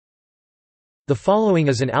The following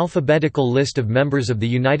is an alphabetical list of members of the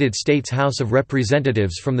United States House of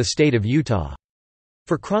Representatives from the state of Utah.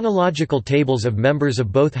 For chronological tables of members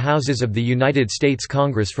of both houses of the United States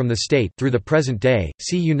Congress from the state through the present day,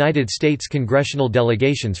 see United States congressional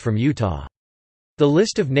delegations from Utah. The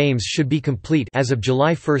list of names should be complete as of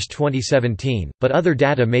July 1, 2017, but other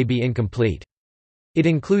data may be incomplete. It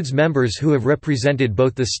includes members who have represented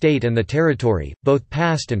both the state and the territory, both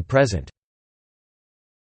past and present.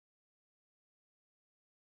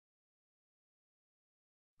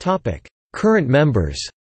 Current members.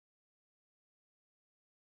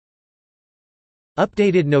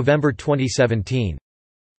 Updated November 2017.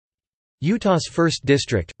 Utah's 1st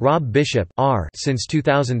District, Rob Bishop R. since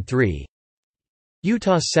 2003.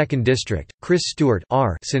 Utah's 2nd District, Chris Stewart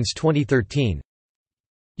R. since 2013.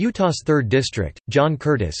 Utah's 3rd District, John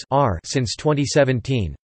Curtis R. since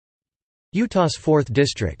 2017. Utah's 4th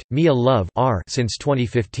District, Mia Love R. since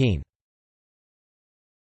 2015.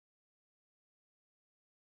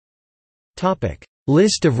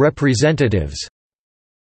 List of representatives.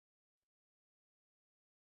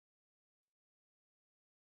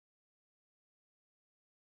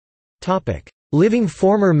 Living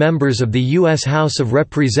former members of the U.S. House of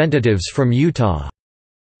Representatives from Utah.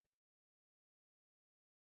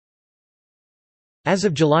 As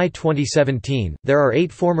of July 2017, there are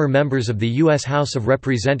 8 former members of the U.S. House of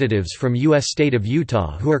Representatives from U.S. state of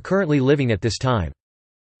Utah who are currently living at this time.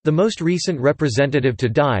 The most recent representative to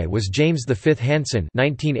die was James V. Hansen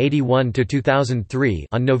 (1981–2003)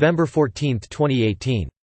 on November 14, 2018.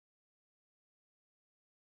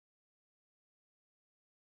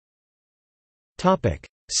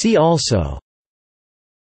 See also: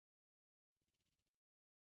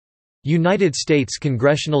 United States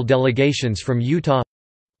congressional delegations from Utah,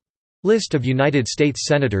 List of United States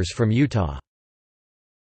Senators from Utah.